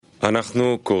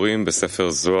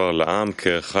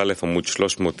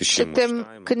Четем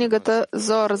книгата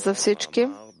Зоар за всички.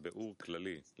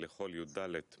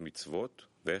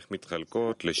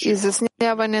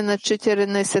 Изясняване на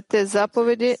 14-те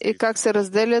заповеди и как се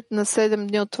разделят на 7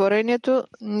 дни от творението.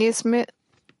 Ние сме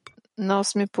на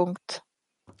 8 пункт.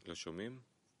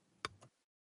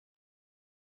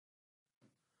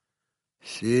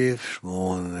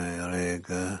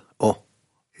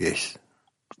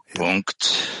 Пункт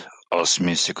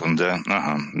 8 секунда.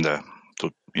 Ага, да,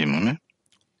 тут имаме.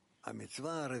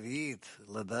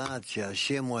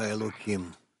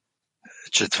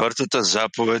 Четвъртата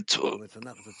заповед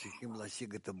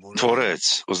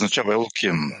Творец означава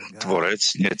Елоким.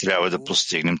 Творец. Ние трябва да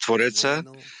постигнем Твореца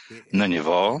на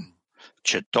ниво,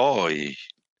 че Той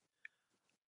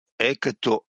е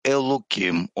като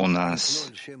Елоким у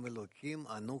нас.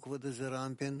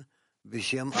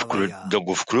 Да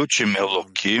го включим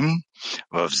Елоким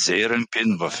в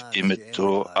Зейранпин, в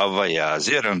името Авая.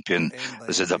 Зейранпин,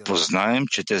 за да познаем,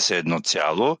 че те са едно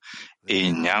цяло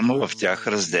и няма в тях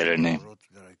разделяне.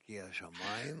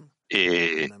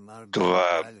 И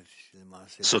това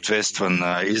съответства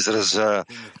на израза,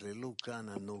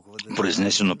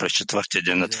 произнесено през четвъртия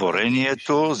ден на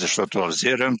творението, защото в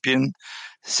Зейранпин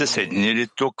се съединили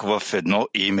тук в едно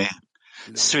име –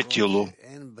 светило.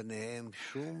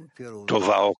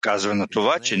 Това оказва на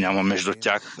това, че няма между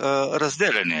тях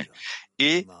разделяне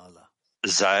и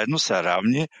заедно са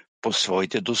равни по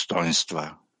своите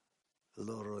достоинства.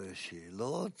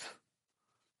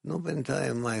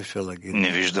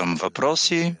 Не виждам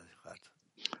въпроси.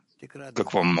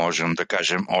 Какво можем да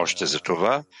кажем още за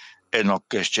това? Едно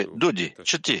къще. Дуди,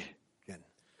 чети.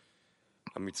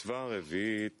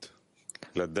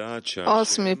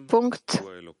 8 пункт.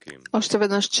 Още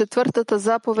веднъж четвъртата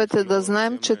заповед е да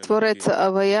знаем, че Твореца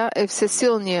Авая е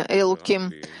всесилния Елоким,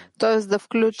 т.е. да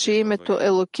включи името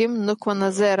Елоким, нуква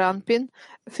на Зейранпин,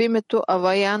 в името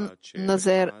Аваян на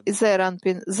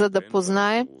Зейранпин, за да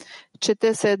познае, че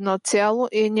те са едно цяло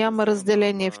и няма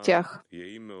разделение в тях.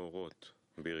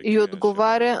 И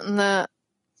отговаря на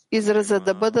израза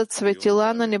да бъдат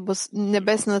светила на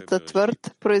небесната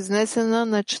твърд, произнесена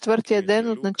на четвъртия ден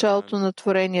от началото на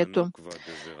творението.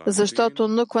 Защото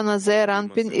нуква на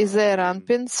Зейранпин и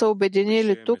Зейранпин са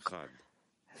обединили тук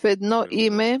в едно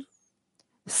име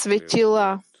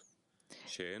светила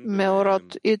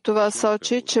Меорот. И това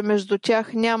сочи, че между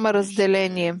тях няма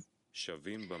разделение.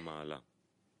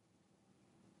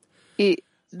 И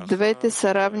двете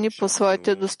са равни по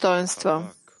своите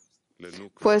достоинства.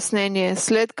 Пояснение.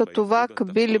 След като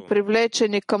Вак били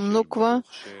привлечени към Нуква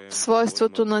в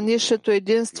свойството на нишето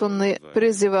единство на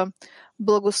призива,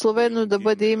 благословено да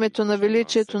бъде името на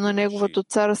величието на Неговото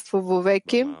царство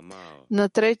вовеки, на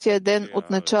третия ден от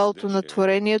началото на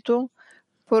творението,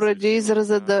 поради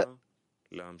израза да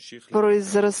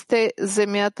произрасте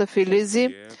земята в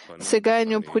Елизи, сега е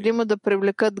необходимо да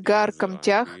привлекат Гар към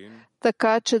тях,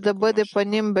 така че да бъде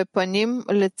паним бе паним,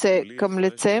 лице към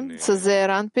лице, с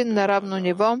Зейранпин на равно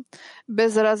ниво,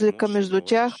 без разлика между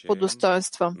тях по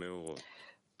достоинства.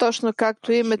 Точно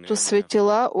както името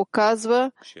светила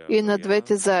оказва и на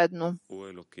двете заедно.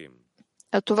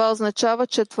 А това означава,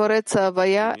 че Твореца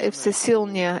Авая е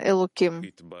всесилния Елоким.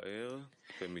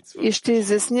 И ще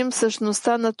изясним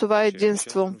същността на това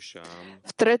единство.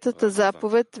 В третата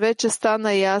заповед вече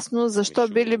стана ясно, защо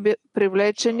били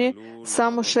привлечени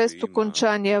само 6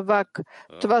 окончания Вак.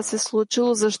 Това се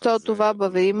случило, защото Ваба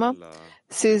Веима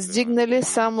се издигнали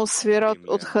само Свирот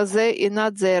от Хазе и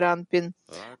над Зейранпин,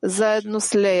 заедно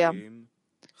с Лея.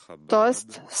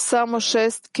 Тоест, само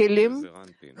 6 келим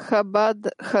Хабад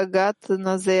Хагат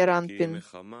на Зейранпин.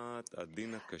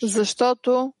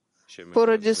 Защото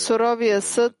поради суровия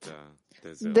съд,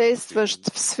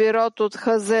 действащ в Свирот от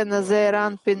Хазе на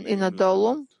Зейранпин и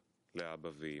надолу,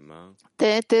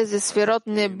 тези Свирот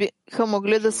не биха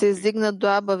могли да се издигнат до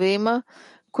Аба Веима,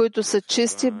 които са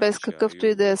чисти без какъвто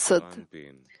и да е съд.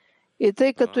 И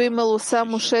тъй като имало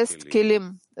само 6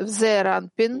 келим в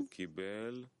Зейранпин,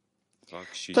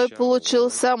 той получил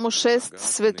само 6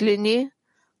 светлини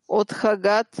от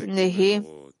Хагат Нехи,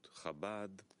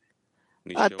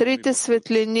 а 3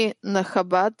 светлини на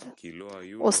Хабад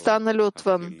останали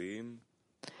отвън,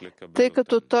 тъй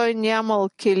като той нямал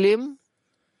келим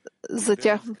за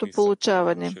тяхното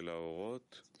получаване.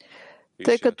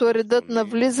 Тъй като редът на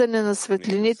влизане на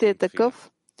светлините е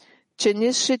такъв, че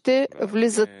нисшите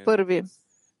влизат първи.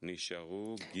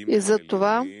 И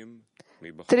затова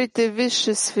 3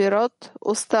 висши Сфирот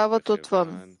остават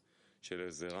отвън.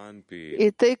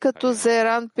 И тъй като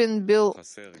Зейранпин бил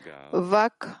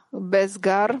Вак без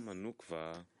Гар,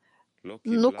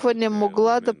 Нуква не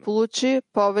могла да получи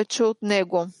повече от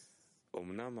него.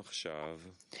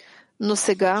 Но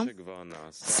сега,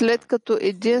 след като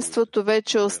единството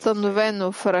вече е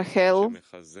установено в Рахел,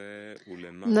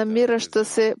 намираща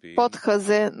се под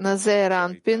хазе на Зеер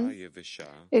Анпин,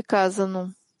 е казано: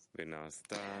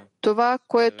 това,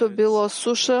 което било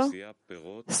суша,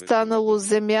 станало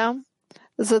земя,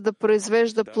 за да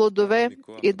произвежда плодове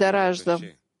и да ражда.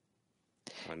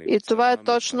 И това е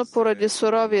точно поради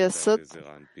суровия съд,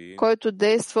 който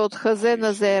действа от хазе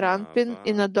на Зеер Анпин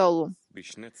и надолу,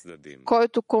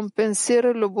 който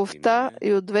компенсира любовта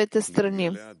и от двете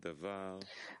страни.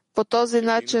 По този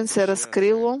начин се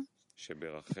разкрило,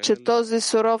 че този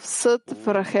суров съд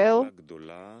в Рахел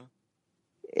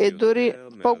е дори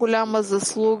по-голяма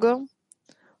заслуга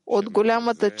от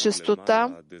голямата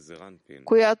чистота,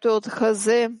 която е от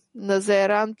хазе на Зеер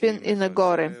Анпин и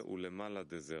нагоре.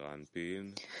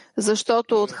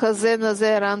 Защото от хазе на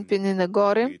Зеер Анпин и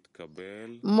нагоре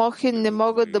мохин не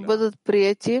могат да бъдат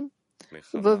приети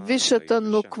в висшата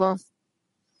нуква,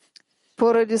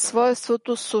 поради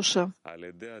свойството суша.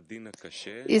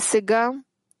 И сега,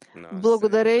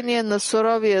 благодарение на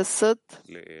суровия съд,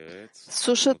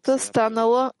 сушата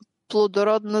станала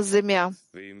плодородна земя.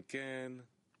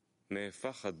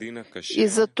 И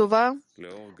за това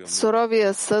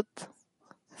суровия съд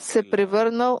се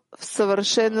превърнал в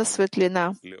съвършена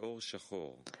светлина.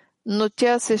 Но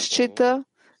тя се счита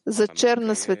за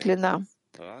черна светлина.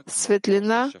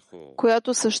 Светлина,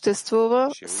 която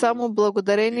съществува само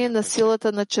благодарение на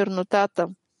силата на чернотата,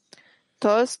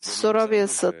 т.е. суровия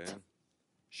съд.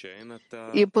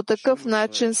 И по такъв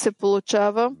начин се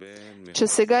получава, че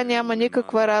сега няма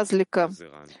никаква разлика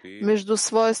между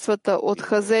свойствата от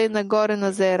хазей нагоре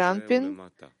на Зеер Анпин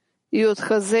и от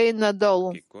хазей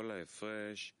надолу,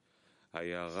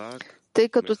 тъй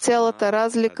като цялата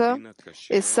разлика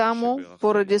е само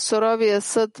поради суровия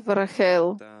съд в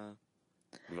Рахел.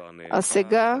 А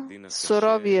сега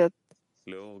суровият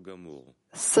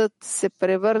съд се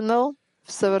превърнал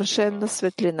в съвършена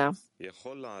светлина.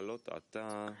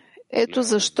 Ето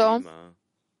защо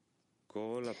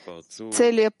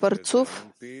целият парцуф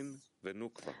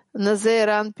на Зеер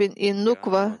Анпин и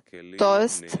Нуква, т.е.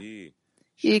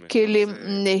 и Келим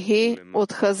Нехи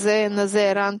от хазе на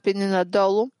Зеер Анпин и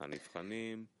надолу,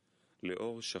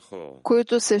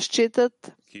 които се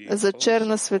считат за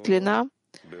черна светлина,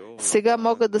 сега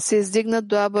могат да се издигнат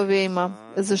до Аба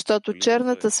Вейма, защото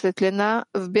черната светлина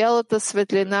в бялата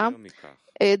светлина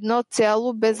е едно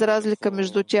цяло без разлика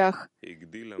между тях.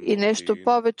 И нещо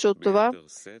повече от това,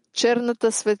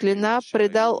 черната светлина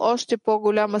предал още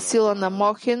по-голяма сила на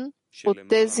Мохин от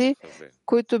тези,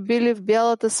 които били в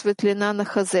бялата светлина на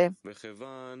хазе.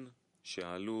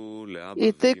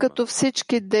 И тъй като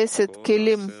всички 10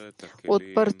 келим от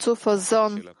парцуфа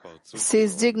Зон се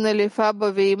издигнали в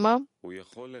Аба Вейма,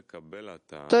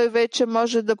 той вече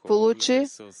може да получи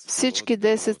всички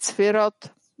 10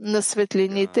 сферот на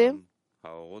светлините,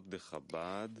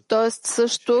 т.е.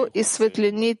 също и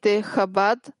светлините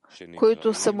Хабад,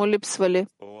 които са му липсвали,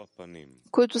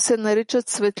 които се наричат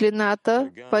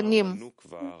светлината Паним,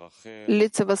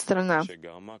 лицева страна.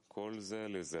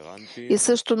 И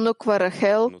също Нуква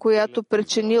Рахел, която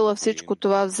причинила всичко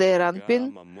това в Зеер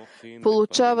Анпин,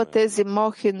 получава тези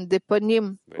Мохин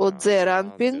Депаним от Зеер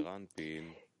Анпин,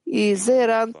 и Зеер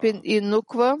Анпин и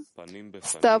Нуква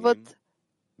стават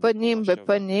Паним бе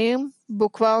паним,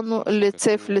 буквално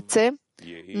лице в лице,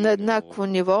 на еднакво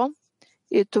ниво,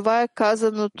 и това е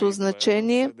казаното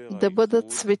значение да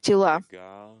бъдат светила.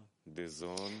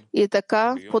 И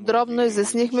така, подробно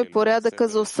изяснихме порядъка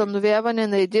за установяване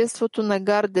на единството на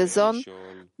Гар Дезон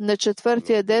на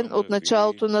четвъртия ден от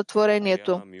началото на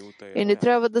творението. И не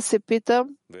трябва да се пита,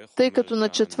 тъй като на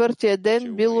четвъртия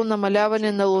ден било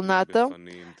намаляване на луната,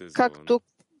 както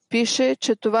пише,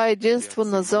 че това е единство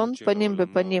на Зон, паним бе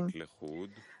паним,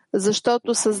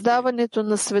 защото създаването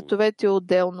на световете е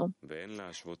отделно.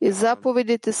 И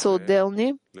заповедите са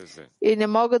отделни и не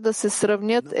могат да се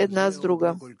сравнят една с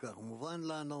друга.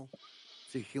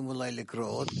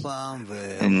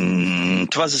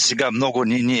 Това за сега много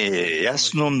ни е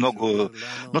ясно,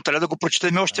 но трябва да го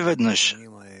прочетем още веднъж.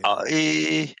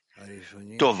 И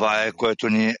това е, което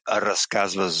ни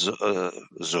разказва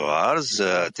Зоар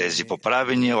за тези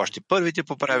поправени, още първите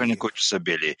поправени, които са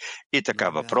били. И така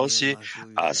въпроси.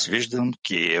 Аз виждам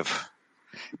Киев.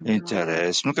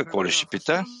 Интересно. Какво ли ще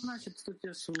пита?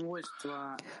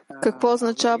 Какво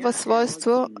означава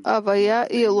свойство Авая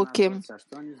и Елоким?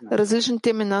 Различните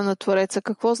имена на Твореца.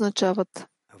 Какво означават?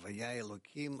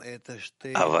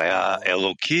 Авая,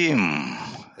 Елоким.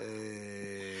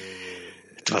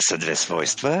 Това са две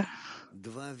свойства,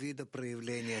 Два вида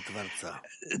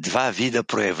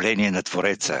проявления на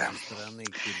Твореца.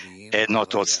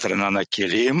 Едното от страна на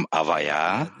Келим,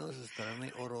 Авая,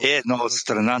 и едно от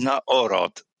страна на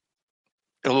Ород,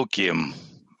 Елоким.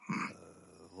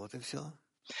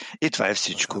 И това е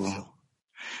всичко.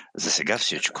 За сега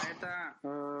всичко.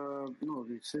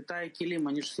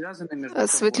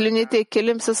 Светлините и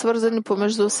Келим са свързани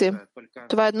помежду си.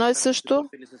 Това е едно и също,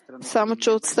 само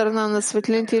че от страна на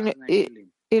светлините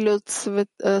или от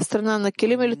страна на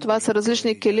Келим, или това са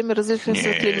различни Келим и различни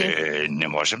светлини? Не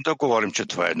можем да говорим, че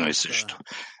това е едно и също.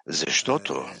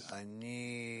 Защото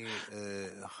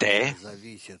те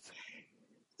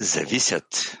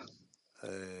зависят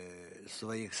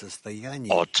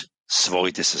от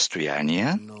своите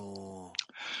състояния,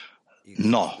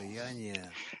 но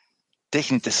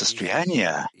техните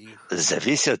състояния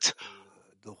зависят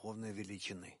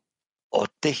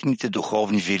от техните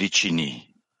духовни величини.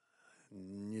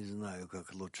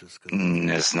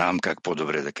 Не знам как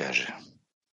по-добре да кажа.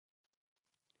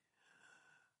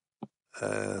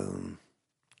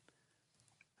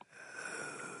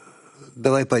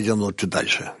 Давай пойдем лучше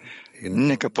дальше.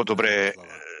 Нека по-добре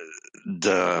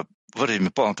да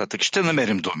вървим по-нататък. Ще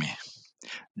намерим думи.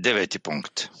 9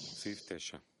 пункт.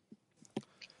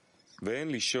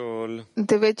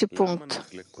 9 пункт.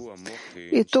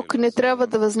 И тук не трябва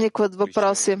да възникват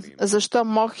въпроси. Защо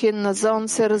Мохин на Зон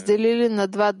се разделили на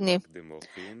 2 дни?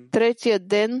 Третия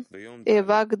ден е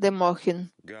Вак де Мохин,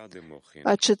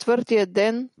 а четвъртия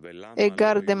ден е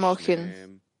Гар де Мохин.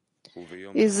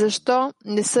 И защо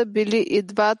не са били и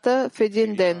двата в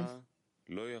един ден?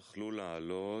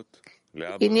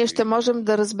 И ние ще можем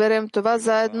да разберем това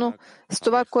заедно с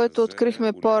това, което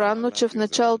открихме по-рано, че в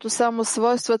началото само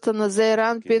свойствата на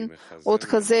Зейранпин от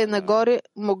Хазей нагоре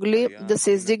могли да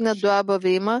се издигнат до Аба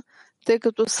Вима, тъй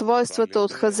като свойствата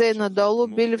от Хазей надолу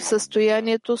били в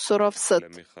състоянието суров съд.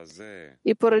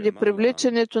 И поради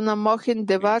привличането на Мохин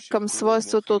Девак към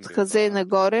свойството от Хазей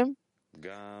нагоре,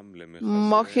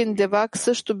 Мохин Девак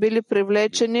също били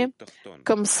привлечени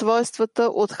към свойствата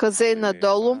от Хазей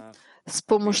надолу с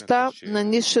помощта на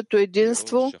нисшето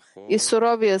единство и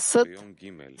суровия съд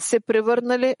се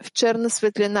превърнали в черна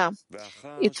светлина.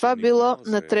 И това било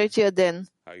на третия ден.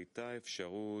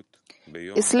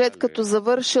 И след като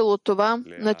завършило това,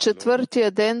 на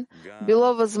четвъртия ден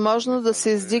било възможно да се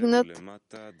издигнат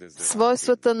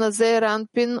свойствата на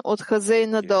Зейранпин от Хазей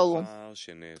надолу.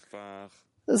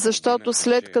 Защото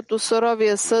след като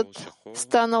суровия съд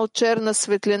станал черна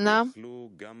светлина,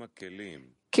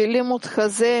 Келим от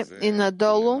Хазе и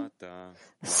надолу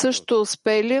също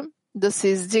успели да се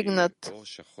издигнат,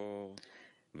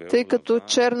 тъй като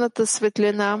черната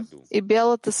светлина и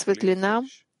бялата светлина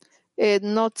е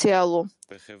едно цяло,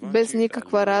 без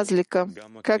никаква разлика,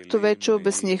 както вече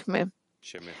обяснихме.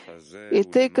 И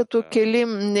тъй като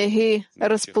Келим Нехи,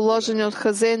 разположени от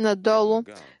Хазе надолу,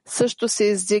 също се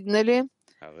издигнали,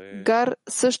 Гар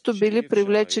също били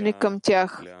привлечени към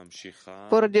тях.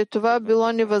 Поради това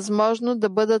било невъзможно да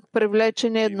бъдат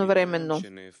привлечени едновременно.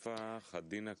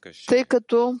 Тъй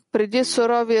като преди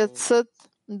суровият съд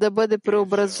да бъде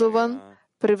преобразуван,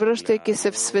 превръщайки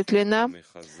се в светлина,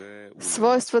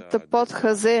 свойствата под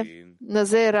Хазе на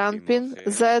Зейранпин,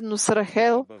 заедно с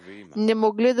Рахел, не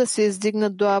могли да се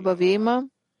издигнат до Аба Вима,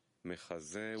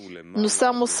 но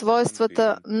само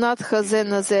свойствата над Хазе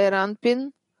на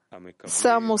Зейранпин,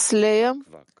 само с Лея,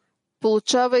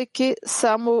 получавайки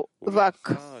само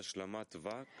Вак.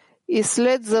 И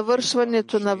след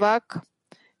завършването на Вак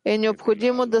е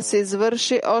необходимо да се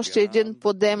извърши още един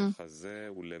подем,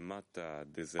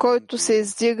 който се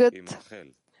издигат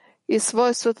и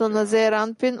свойствата на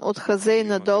Зейранпин от Хазей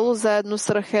надолу заедно с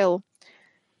Рахел.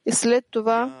 И след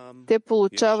това те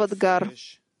получават Гар.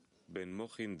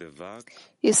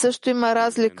 И също има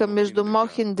разлика между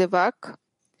Мохин Девак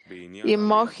и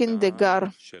Мохин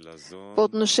Дегар по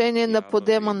отношение на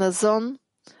подема на Зон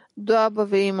до Аба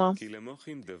Вима,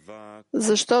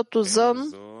 защото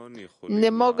Зон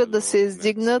не могат да се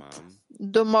издигнат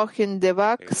до Мохин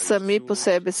Девак сами по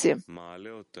себе си,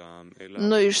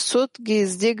 но Ишсуд ги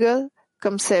издига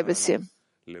към себе си.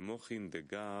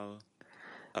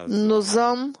 Но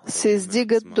Зон се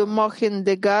издигат до Мохин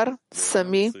Дегар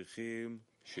сами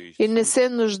и не се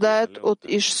нуждаят от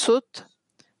Ишсуд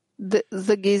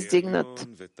да ги издигнат.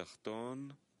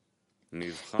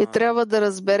 И трябва да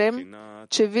разберем,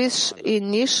 че виш и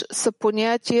ниш са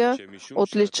понятия,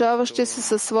 отличаващи се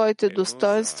със своите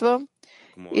достоинства,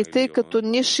 и тъй като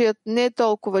нишият не е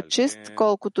толкова чист,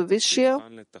 колкото висшия,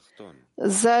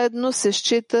 заедно се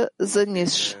счита за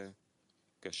ниш.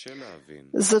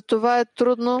 Затова е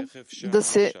трудно да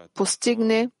се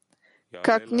постигне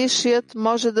как нишият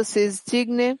може да се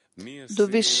издигне до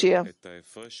Висшия?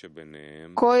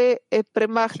 Кой е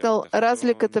премахнал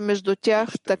разликата между тях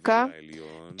така,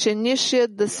 че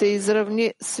Нисшият да се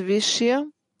изравни с Висшия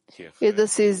и да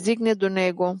се издигне до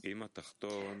него?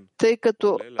 Тъй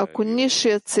като ако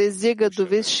Нисшият се издига до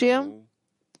Висшия,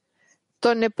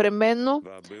 то непременно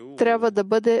трябва да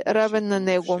бъде равен на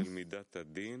него.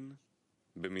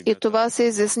 И това се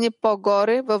изясни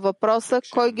по-горе във въпроса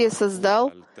кой ги е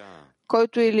създал,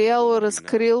 който Илияло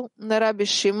разкрил на раби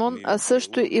Шимон, а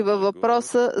също и във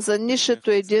въпроса за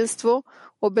нисшето единство,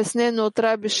 обяснено от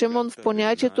раби Шимон в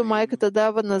понятието майката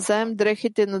дава назаем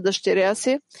дрехите на дъщеря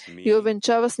си и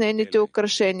увенчава с нейните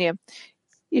украшения.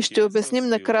 И ще обясним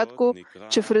накратко,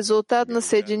 че в резултат на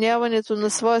съединяването на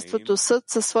свойството съд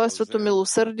със свойството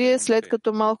милосърдие, след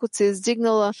като Малхут се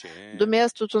издигнала до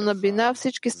мястото на Бина,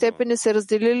 всички степени се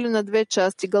разделили на две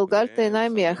части – Галгалта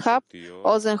Енайм и Ахаб,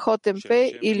 Озен Хотем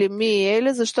Пе или Ми и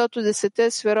Еле, защото 10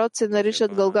 сферот се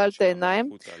наричат Галгалта Енайм,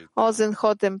 Озен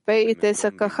Хотем Пе и те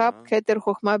са Кахаб, Хетер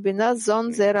Хохма Бина,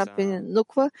 Зон, Зера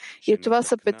Нуква, и това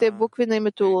са 5 букви на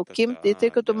името Локим, и тъй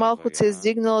като Малхут се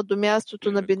издигнала до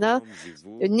мястото на Бина,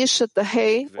 нишата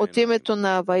Хей от името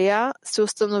на Авая се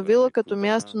установила като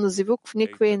място на Зивук в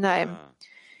Никве и Наем.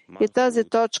 И тази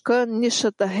точка,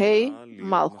 нишата Хей,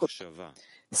 Малхут,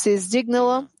 се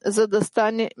издигнала, за да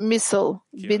стане мисъл,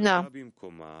 Бина.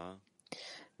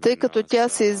 Тъй като тя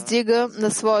се издига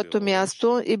на своето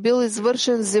място и бил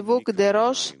извършен Зивук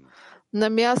Дерош на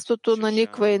мястото на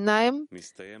Никва и Наем,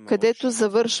 където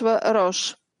завършва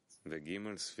Рош.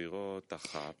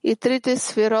 И 3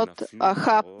 сфирот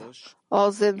Ахаб,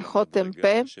 Озен Хотем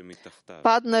Пе,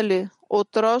 паднали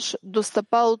от Рош до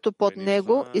стъпалото под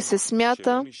него и се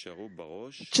смята,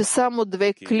 че само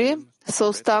 2 кли са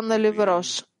останали в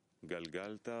Рош.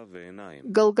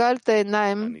 Галгалта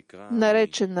Енайм,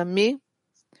 наречена Ми,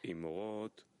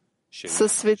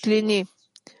 със светлини,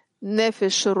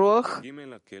 Нефеш Руах,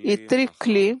 и 3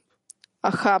 кли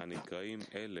Ахаб,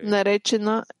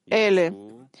 наречена Еле,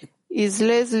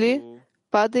 излезли,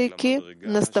 падайки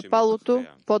на стъпалото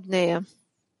под нея.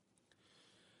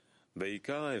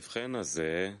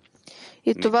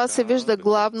 И това се вижда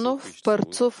главно в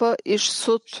Парцуфа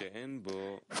Ишсут,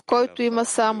 в който има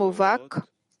само вак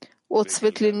от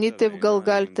светлините в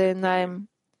Галгалта Енайм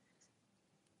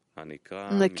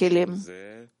на Келим.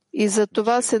 И за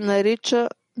това се нарича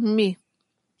Ми.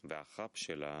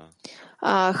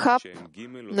 А Ахаб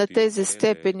на тези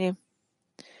степени,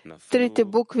 3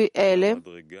 букви Еле,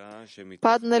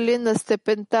 паднали на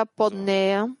степента под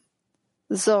нея,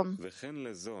 Зон.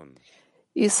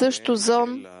 И също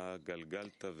Зон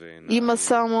има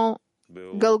само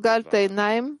Галгалта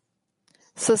Енайм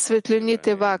със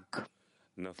светлините вак,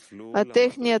 а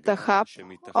техният Ахаб,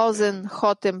 Озен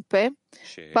Хотем Пе,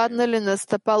 паднали на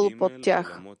стъпало под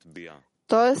тях,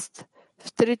 т.е.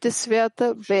 в 3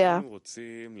 свята Беа.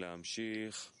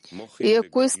 И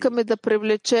ако искаме да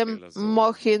привлечем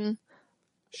Мохин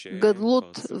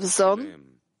Гадлут в Зон,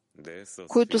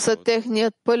 които са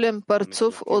техният пълен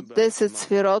парцуф от 10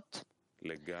 сфирот,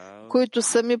 които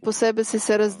сами по себе си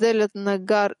се разделят на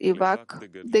Гар и Вак,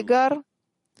 Дегар,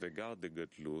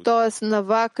 т.е. на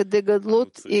Вак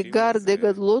Дегадлут и Гар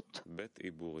Дегадлут,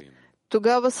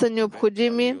 тогава са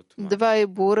необходими 2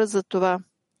 ибура за това.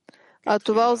 А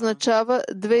това означава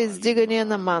 2 издигания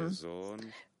на Ман,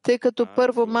 тъй като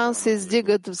първо Ман се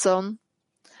издигат в Зон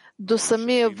до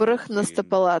самия връх на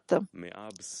стъпалата,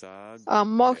 а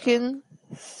Мохин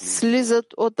слизат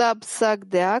от Абсак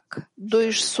Деак до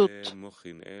Ишсут.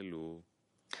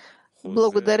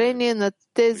 Благодарение на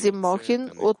тези Мохин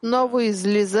отново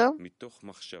излиза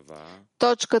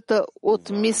точката от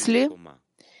мисли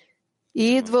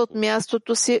и идва от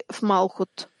мястото си в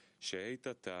Малхут.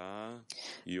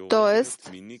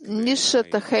 Тоест,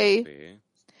 нисшата Хей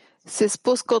се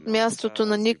спуска от мястото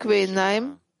на Никве и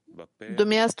Наем до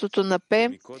мястото на Пе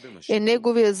и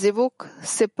неговия зивук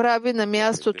се прави на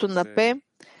мястото на Пе,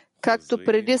 както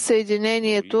преди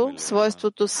съединението,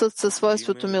 свойството съд със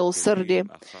свойството милосърдие.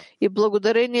 И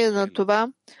благодарение на това,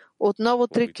 отново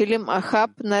 3 килим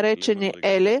Ахаб, наречени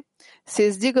Еле, се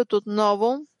издигат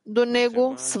отново до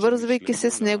него, свързвайки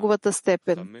се с неговата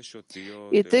степен.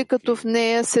 И тъй като в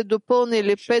нея се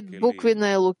допълнили 5 букви на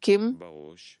Елоким,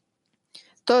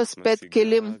 т.е. 5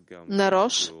 килим на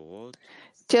Рош,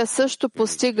 тя също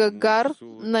постига Гар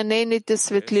на нейните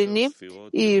светлини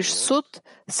и Ишсут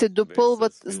се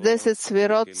допълват с 10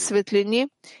 сфирот светлини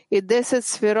и 10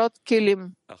 сфирот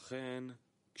килим.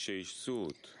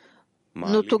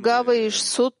 Но тогава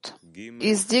Ишсут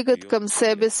издигат към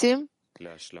себе си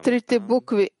 3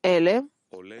 букви Еле,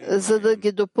 за да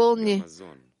ги допълни.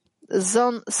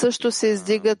 Зон също се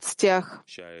издигат с тях.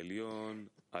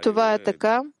 Това е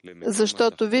така,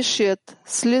 защото висшият,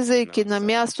 слизайки на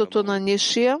мястото на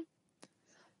нисшия,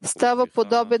 става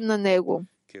подобен на него.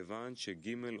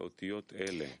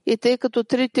 И тъй като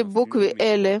трите букви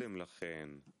Еле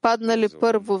паднали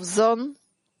първо в Зон,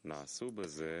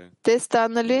 те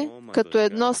станали като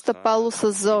едно стъпало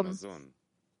с Зон.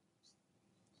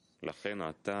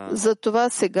 Затова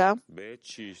сега,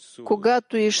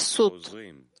 когато Ишсут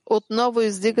отново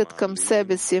издигат към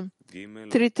себе си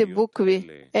трите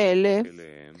букви Еле,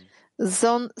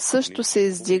 Зон също се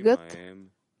издигат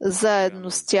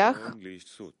заедно с тях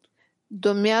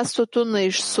до мястото на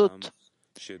Ишсут,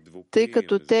 тъй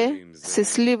като те се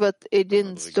сливат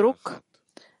един с друг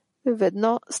в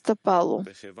едно стъпало.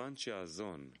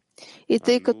 И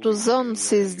тъй като Зон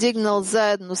се издигнал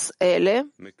заедно с Еле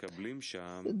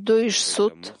до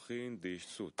Ишсут,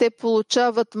 те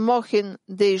получават Мохин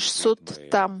де Ишсут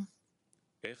там.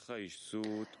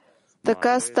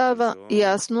 Така става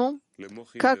ясно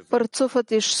как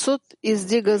парцуфът Ишсут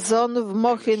издига Зон в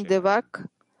Мохин Девак,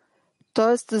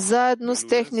 т.е. заедно с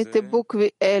техните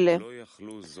букви Еле,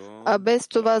 а без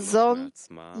това Зон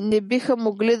не биха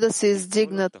могли да се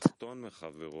издигнат,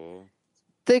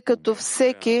 тъй като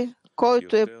всеки,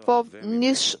 който е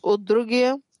по-нисш от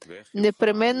другия,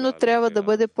 непременно трябва да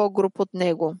бъде по-груб от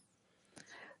него.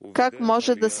 Как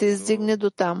може да се издигне до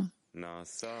там?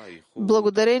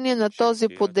 Благодарение на този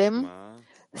подем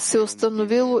се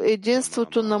установило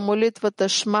единството на молитвата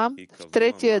Шма в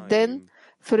третия ден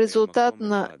в резултат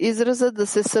на израза да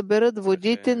се съберат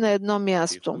водите на едно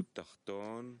място,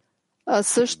 а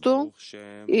също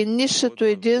и нисшето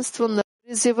единство на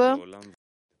призива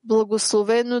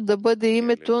благословено да бъде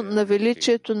името на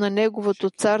величието на Неговото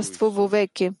царство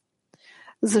вовеки,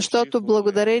 защото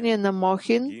благодарение на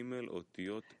Мохин,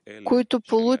 които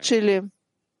получили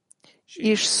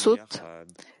Ишсут,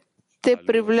 те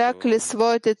привлякли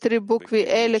своите три букви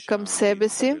Еле към себе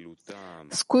си,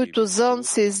 с които Зон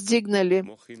се издигнали,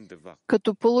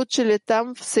 като получили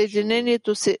там в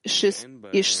съединението си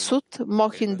Ишсут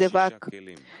Мохин Девак,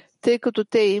 тъй като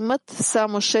те имат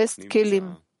само 6 келим.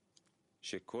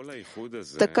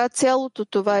 Така цялото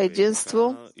това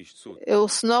единство е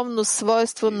основно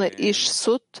свойство на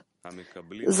Ишсут,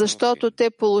 защото те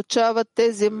получават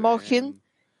тези Мохин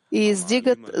и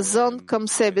издигат Зон към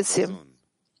себе си.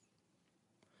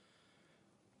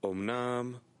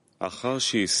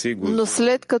 Но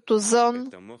след като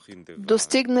Зон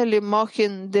достигнали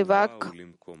Мохин Девак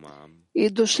и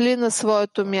дошли на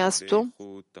своето място,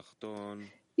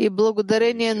 и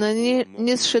благодарение на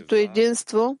нисшето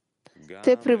единство,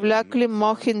 те привлякли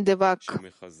Мохин Девак,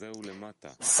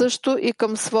 също и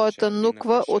към своята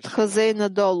нуква от Хазей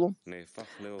надолу,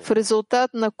 в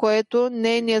резултат на което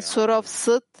нейният суров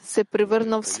съд се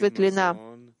превърнал в светлина.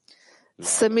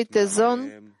 Самите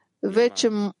Зон вече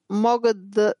могат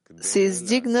да се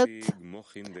издигнат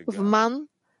в Ман,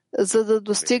 за да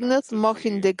достигнат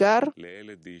Мохин Дегар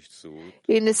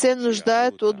и не се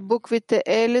нуждаят от буквите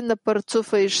Еле на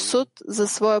парцуфа Ишсут за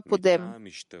своя подем.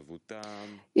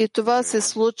 И това се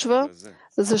случва,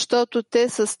 защото те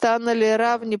са станали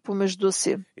равни помежду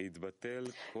си,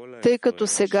 тъй като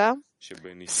сега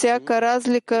всяка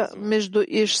разлика между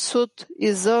Ишсут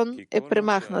и Зон е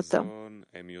премахната.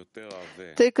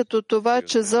 Тъй като това,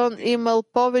 че Зон имал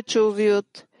повече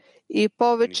увиот и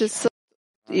повече съд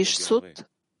от Ишсут,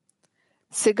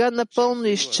 сега напълно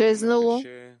изчезнало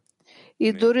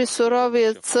и дори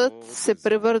суровият съд се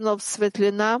превърнал в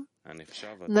светлина,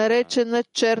 наречена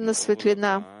черна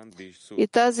светлина. И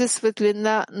тази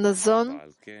светлина на Зон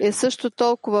е също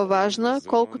толкова важна,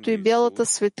 колкото и бялата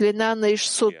светлина на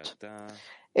Ишсут.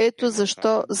 Ето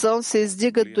защо Зон се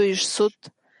издигат до Ишсут,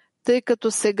 тъй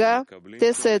като сега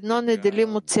те са едно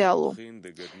неделимо цяло.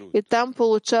 И там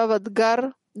получават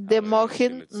Гар де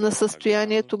Мохин на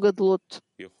състоянието Гадлут.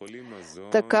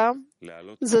 Така,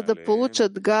 за да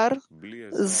получат Гар,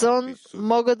 Зон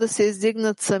могат да се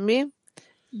издигнат сами,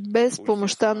 без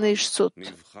помощта на Ишсут.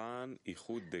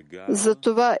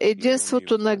 Затова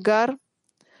единството на Гар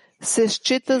се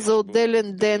счита за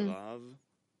отделен ден,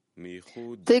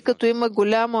 тъй като има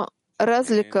голяма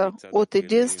разлика от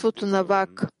единството на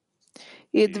Вак.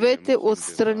 И двете от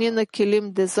страни на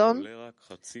Килим Дезон,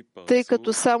 тъй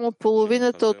като само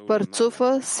половината от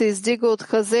парцуфа се издига от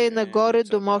Хазей нагоре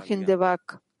до Мохин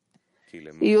Девак.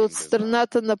 И от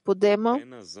страната на подема,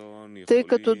 тъй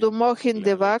като до Мохин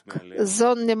Девак,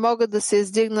 Зон не могат да се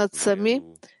издигнат сами,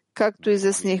 както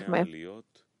изяснихме.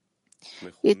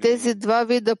 И тези два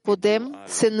вида подем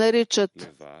се наричат: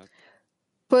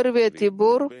 първият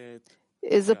ибур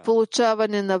е за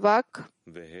получаване на Вак,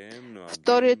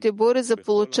 вторият ибур е за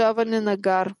получаване на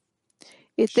Гар.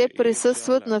 и те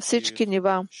присъстват на всички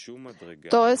нива.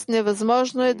 Тоест,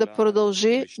 невъзможно е да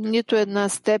продължи нито една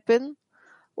степен,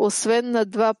 освен на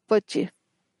два пъти.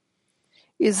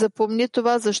 И запомни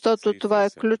това, защото това е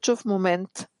ключов момент.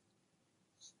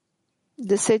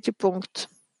 10 пункт.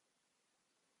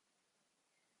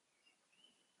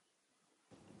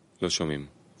 Не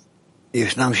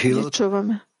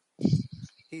чуваме.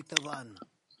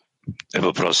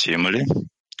 Въпроси има ли?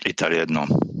 Италия 1.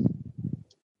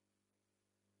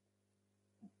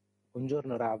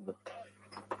 Buongiorno Rav.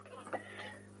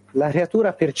 La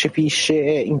creatura percepisce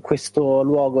in questo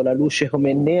luogo la luce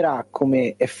come nera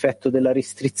come effetto della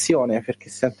restrizione, perché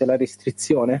sente la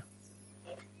restrizione?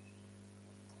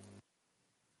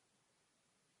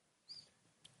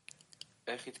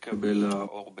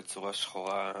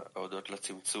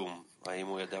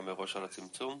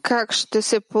 Как ще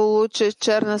се получи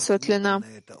черна светлина?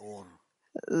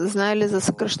 Знае ли за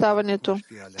съкръщаването?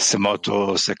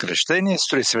 Самото съкръщение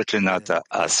строи светлината,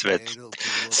 а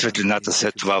светлината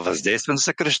след това въздейства на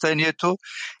съкръщението.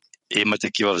 Има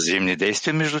такива взаимни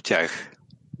действия между тях.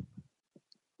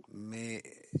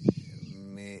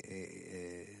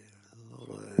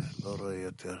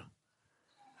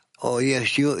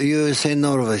 USA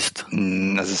Northwest.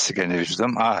 За сега не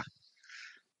виждам.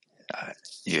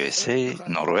 USA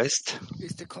Northwest.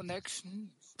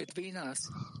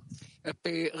 A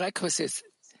prerequisite,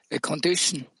 a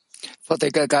condition for the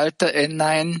Galgalta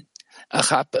N9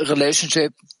 Ahab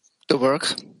relationship to work?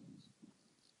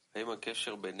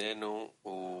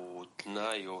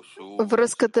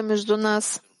 Връзката между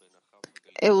нас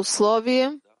е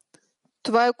условие.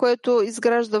 Това е, което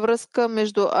изгражда връзка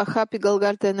между Ахаб и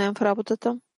Галгалта N9 в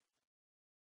работата.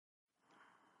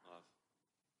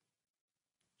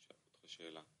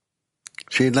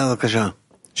 שאלה בבקשה.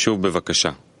 שוב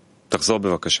בבקשה. תחזור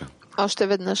בבקשה. Още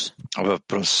веднъж.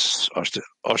 Въпрос.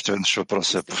 Още веднъж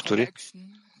въпроса повтори.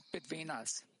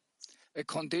 A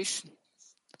condition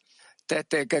that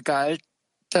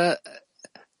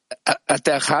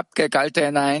the Ahab Galgalta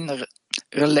N9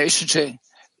 relationship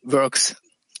works,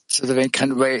 so that we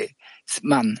can raise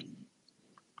man.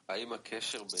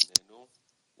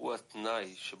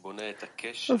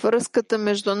 Връзката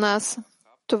между нас.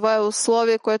 Това е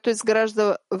условие, което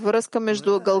изгражда връзка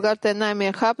между Галгалта N9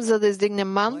 и Ахаб, за да издигне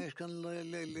ман.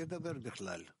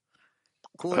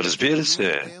 Разбира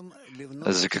се.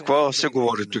 За какво се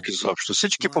говори тук изобщо?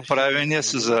 Всички поправения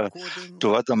са за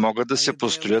това да могат да се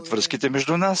построят връзките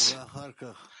между нас.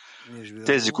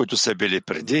 Тези, които са били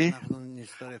преди,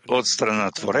 от страна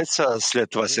на Твореца, след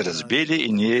това се разбили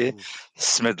и ние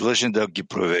сме длъжни да ги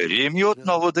проверим и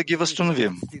отново да ги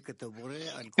възстановим.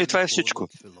 И това е всичко.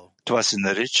 Това се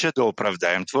нарича да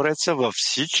оправдаем Твореца във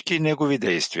всички негови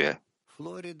действия.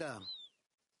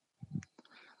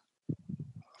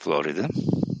 Флорида.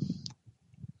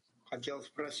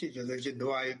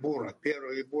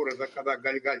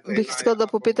 Бих искал да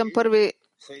попитам първи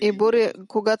Ибур,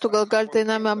 когато Галгалта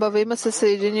N9 Абавима се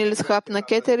съединили с Хаб на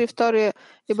Кетер, и втория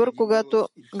Ибур, когато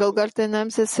Галгалта N9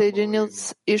 се съединил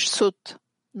с Ишсут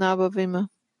на Абавима.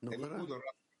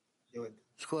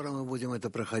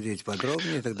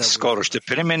 Скоро ще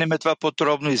преминем това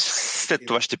подробно и след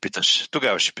това ще питаш.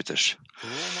 Тогава ще питаш.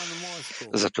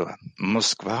 За това.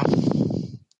 Москва.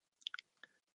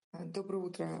 Добро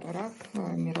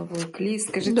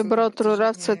утро,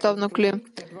 Рав, световно кли.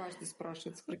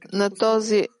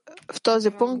 В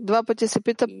този пункт два пъти се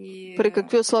пита при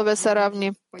какви условия са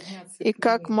равни и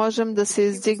как можем да се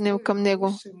издигнем към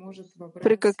него.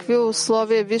 При какви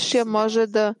условия висшия може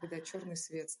да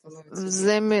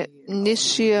вземе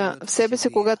нисшия в себе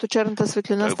си, когато черната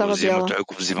светлина става бяла. Той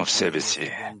го взима в себе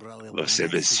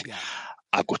си.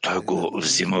 Ако той го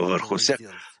взима върху себе,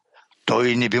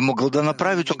 той не би могъл да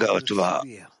направи тогава това.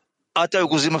 А той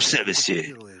го взима в себе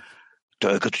си.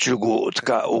 Той като че го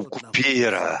така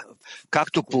окупира.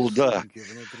 Както плода.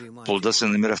 Плода се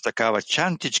намира в такава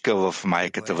чантичка в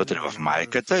майката, вътре в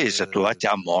майката, и затова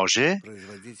тя може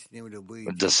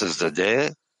да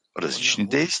създаде различни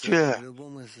действия.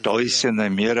 Той се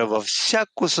намира във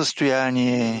всяко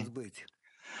състояние,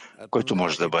 който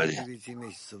може да бъде.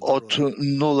 От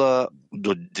 0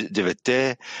 до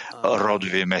 9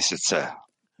 родови месеца.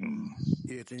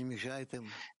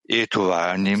 И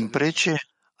това не им пречи.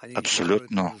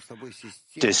 Абсолютно.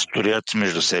 Те строят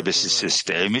между себе си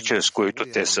системи, чрез които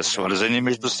те са свързани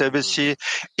между себе си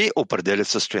и определят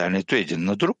състоянието един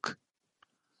на друг.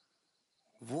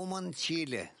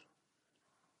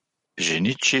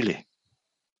 Жени Чили.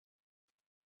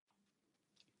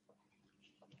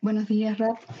 Buenos días,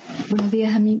 Raf. Buenos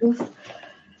días, amigos.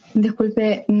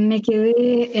 Disculpe, me quedé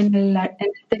en el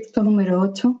texto número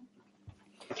 8.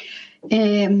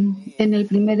 En el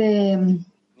primer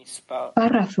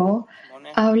párrafo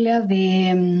habla de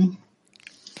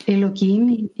Elohim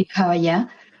y Havaya.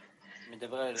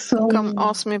 Към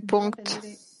 8 пункт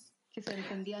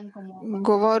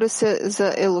говори се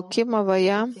за Елоким,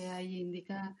 Авая.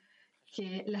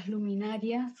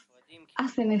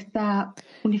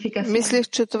 Мислих,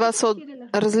 че това са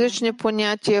различни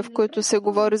понятия, в които се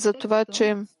говори за това,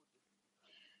 че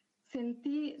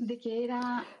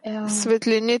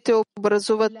светлините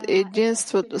образуват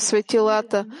единството,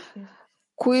 светилата.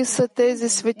 Кои са тези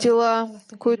светила,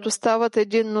 които стават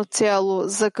единно цяло?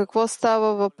 За какво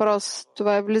става въпрос?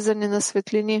 Това е влизане на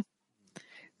светлини,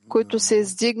 които се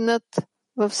издигнат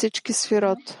във всички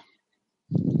сферот.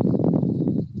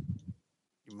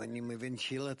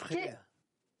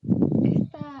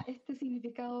 Este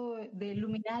significado de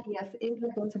luminarias es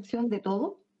la concepción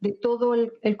de todo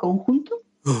el conjunto.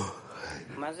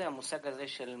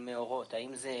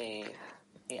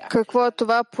 Какво е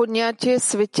това понятие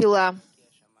светила?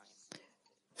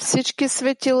 Всички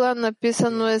светила,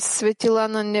 написано е светила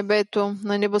на небето,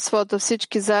 на небосвода,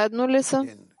 всички заедно ли са?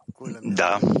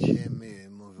 Да.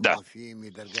 Да.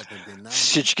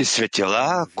 Всички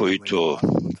светила, които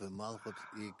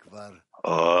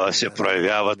се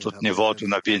проявяват от нивото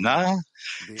на бина,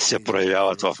 се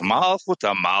проявяват в Малхут,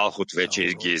 а Малхут вече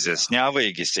ги изяснява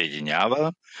и ги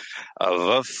съединява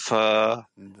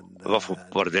в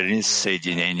определени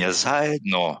съединения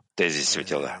заедно тези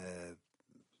светила.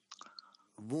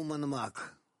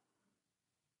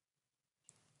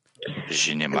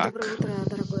 Женимак. Доброе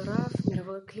утро, дорогой Рав,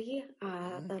 мировой Кли.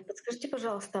 Подскажите,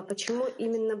 пожалуйста, почему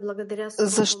именно благодаря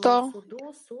защо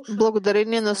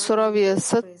благодарение на суровия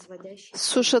съд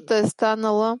сушата е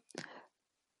станала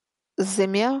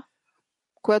земя,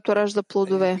 която ражда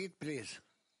плодове?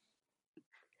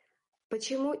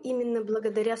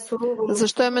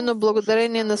 Защо именно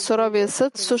благодарение на суровия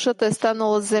съд сушата е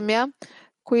станала земя,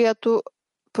 която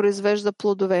произвежда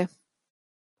плодове?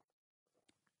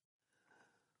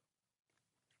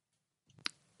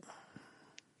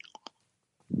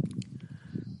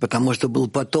 Потому что был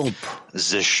потоп.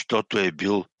 Защото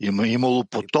имало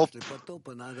потоп.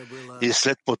 И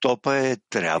след потопа е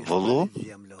трябвало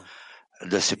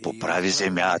да се поправи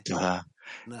земята.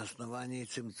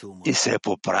 И се е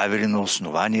поправили на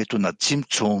основанието на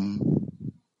Цимцум.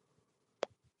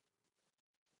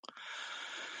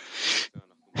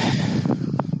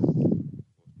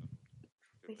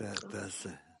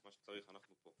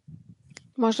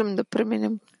 Можем да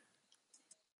преминем.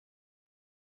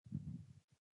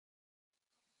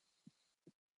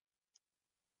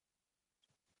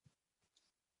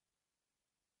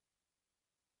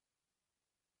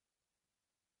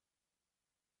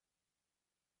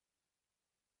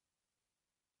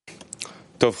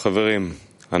 טוב, חברים,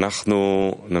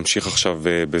 אנחנו נמשיך עכשיו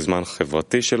בזמן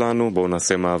חברתי שלנו. בואו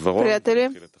נעשה מעברות.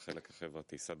 נתחיל את החלק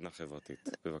החברתי, סדנה חברתית.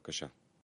 בבקשה.